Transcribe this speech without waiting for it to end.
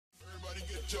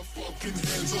Put your fucking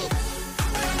hands up.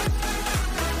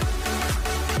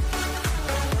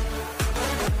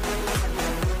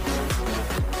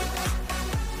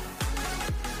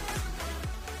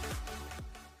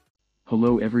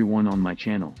 Hello everyone on my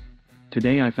channel.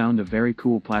 Today I found a very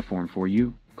cool platform for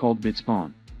you, called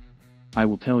Bitspawn. I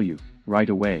will tell you, right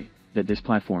away, that this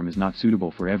platform is not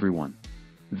suitable for everyone.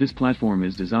 This platform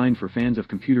is designed for fans of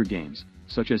computer games,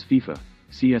 such as FIFA,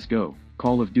 CSGO,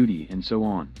 Call of Duty and so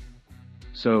on.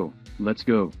 So, let's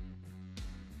go.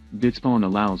 Bitspawn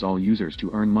allows all users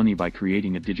to earn money by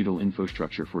creating a digital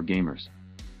infrastructure for gamers.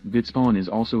 Bitspawn is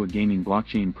also a gaming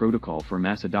blockchain protocol for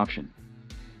mass adoption.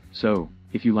 So,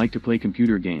 if you like to play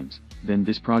computer games, then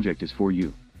this project is for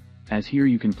you. As here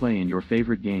you can play in your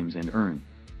favorite games and earn.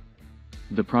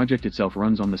 The project itself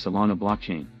runs on the Solana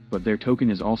blockchain, but their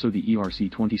token is also the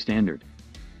ERC20 standard.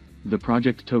 The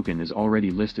project token is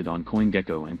already listed on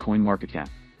CoinGecko and CoinMarketCap.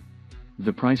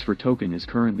 The price for token is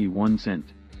currently 1 cent.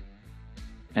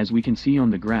 As we can see on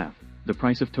the graph, the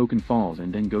price of token falls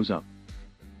and then goes up.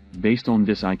 Based on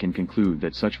this I can conclude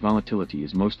that such volatility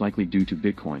is most likely due to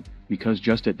Bitcoin, because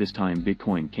just at this time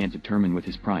Bitcoin can't determine with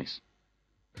his price.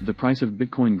 The price of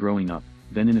Bitcoin growing up,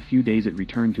 then in a few days it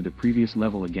returned to the previous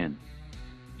level again.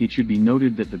 It should be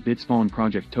noted that the Bitspawn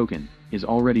project token is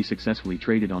already successfully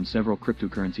traded on several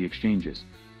cryptocurrency exchanges,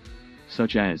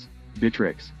 such as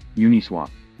Bittrex,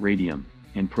 Uniswap, Radium,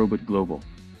 and Probit Global.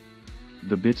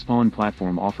 The Bitspawn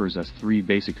platform offers us 3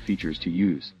 basic features to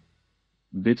use.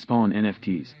 Bitspawn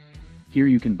NFTs. Here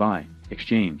you can buy,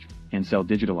 exchange, and sell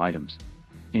digital items.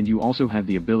 And you also have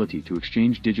the ability to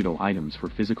exchange digital items for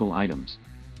physical items.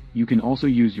 You can also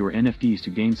use your NFTs to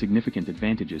gain significant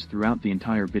advantages throughout the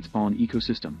entire Bitspawn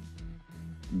ecosystem.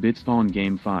 Bitspawn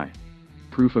GameFi.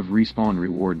 Proof of respawn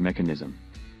reward mechanism.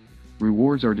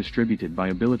 Rewards are distributed by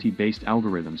ability-based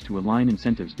algorithms to align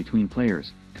incentives between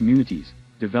players, communities,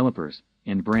 developers,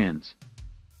 and brands.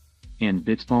 And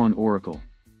Bitspawn Oracle.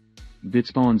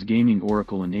 Bitspawn's gaming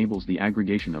oracle enables the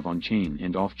aggregation of on-chain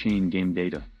and off-chain game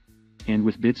data. And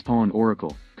with Bitspawn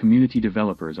Oracle, community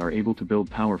developers are able to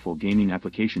build powerful gaming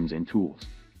applications and tools.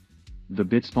 The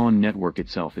Bitspawn network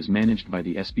itself is managed by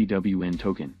the spwn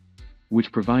token,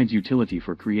 which provides utility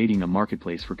for creating a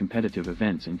marketplace for competitive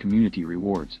events and community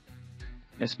rewards.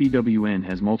 spwn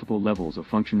has multiple levels of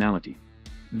functionality.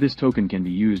 This token can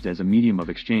be used as a medium of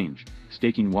exchange,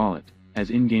 staking wallet, as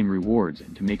in-game rewards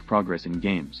and to make progress in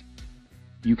games.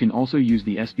 You can also use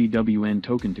the spwn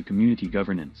token to community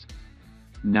governance.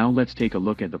 Now let's take a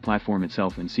look at the platform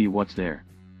itself and see what's there.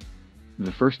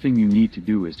 The first thing you need to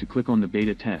do is to click on the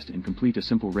beta test and complete a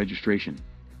simple registration.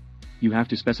 You have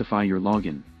to specify your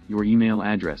login, your email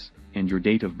address, and your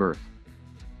date of birth.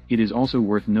 It is also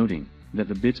worth noting that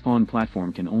the Bitspawn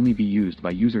platform can only be used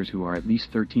by users who are at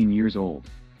least 13 years old.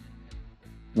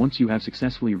 Once you have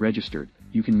successfully registered,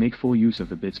 you can make full use of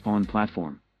the Bitspawn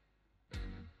platform.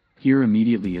 Here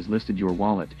immediately is listed your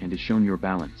wallet and is shown your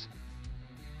balance.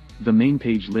 The main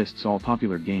page lists all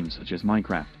popular games such as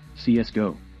Minecraft,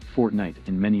 CSGO, Fortnite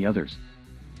and many others.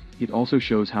 It also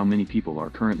shows how many people are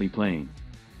currently playing.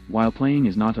 While playing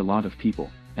is not a lot of people,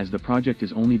 as the project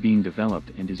is only being developed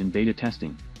and is in beta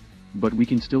testing. But we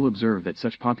can still observe that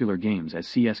such popular games as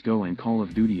CSGO and Call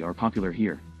of Duty are popular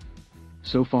here.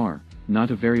 So far,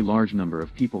 not a very large number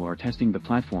of people are testing the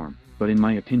platform, but in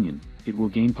my opinion, it will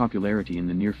gain popularity in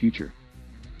the near future.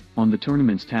 On the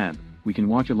Tournaments tab, we can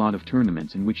watch a lot of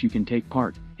tournaments in which you can take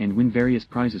part, and win various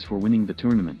prizes for winning the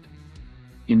tournament.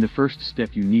 In the first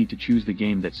step you need to choose the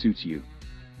game that suits you.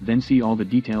 Then see all the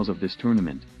details of this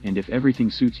tournament, and if everything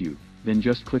suits you, then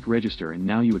just click register and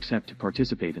now you accept to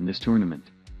participate in this tournament.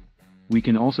 We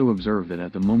can also observe that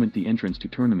at the moment the entrance to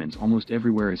tournaments almost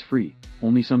everywhere is free,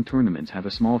 only some tournaments have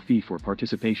a small fee for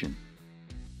participation.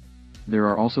 There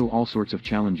are also all sorts of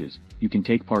challenges you can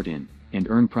take part in, and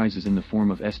earn prizes in the form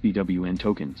of spwn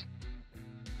tokens.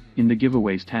 In the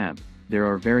Giveaways tab, there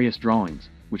are various drawings,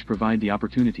 which provide the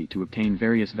opportunity to obtain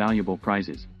various valuable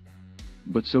prizes.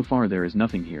 But so far there is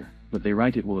nothing here, but they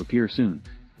write it will appear soon.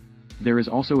 There is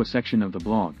also a section of the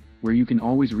blog, where you can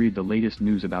always read the latest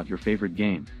news about your favorite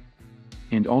game.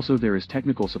 And also there is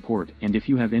technical support, and if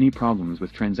you have any problems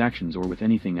with transactions or with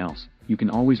anything else, you can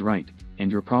always write,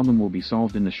 and your problem will be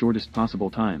solved in the shortest possible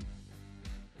time.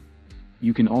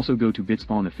 You can also go to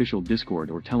Bitspawn official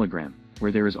Discord or Telegram,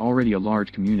 where there is already a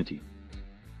large community.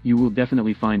 You will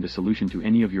definitely find a solution to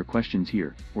any of your questions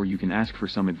here, or you can ask for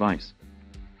some advice.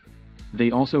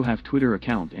 They also have Twitter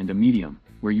account and a Medium,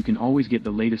 where you can always get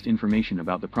the latest information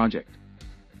about the project.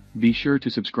 Be sure to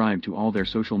subscribe to all their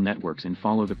social networks and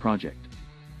follow the project.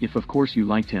 If of course you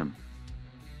liked him.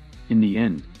 In the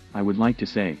end, I would like to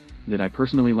say, that I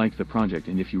personally like the project,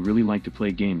 and if you really like to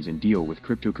play games and deal with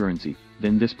cryptocurrency,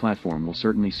 then this platform will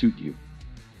certainly suit you.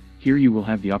 Here you will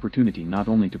have the opportunity not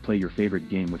only to play your favorite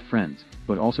game with friends,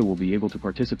 but also will be able to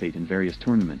participate in various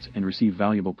tournaments and receive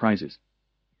valuable prizes.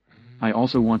 I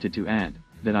also wanted to add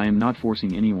that I am not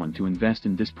forcing anyone to invest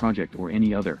in this project or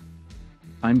any other.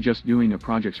 I'm just doing a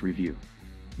project's review.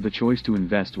 The choice to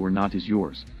invest or not is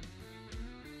yours.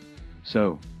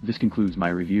 So, this concludes my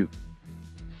review.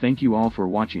 Thank you all for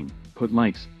watching. Put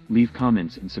likes, leave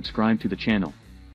comments and subscribe to the channel.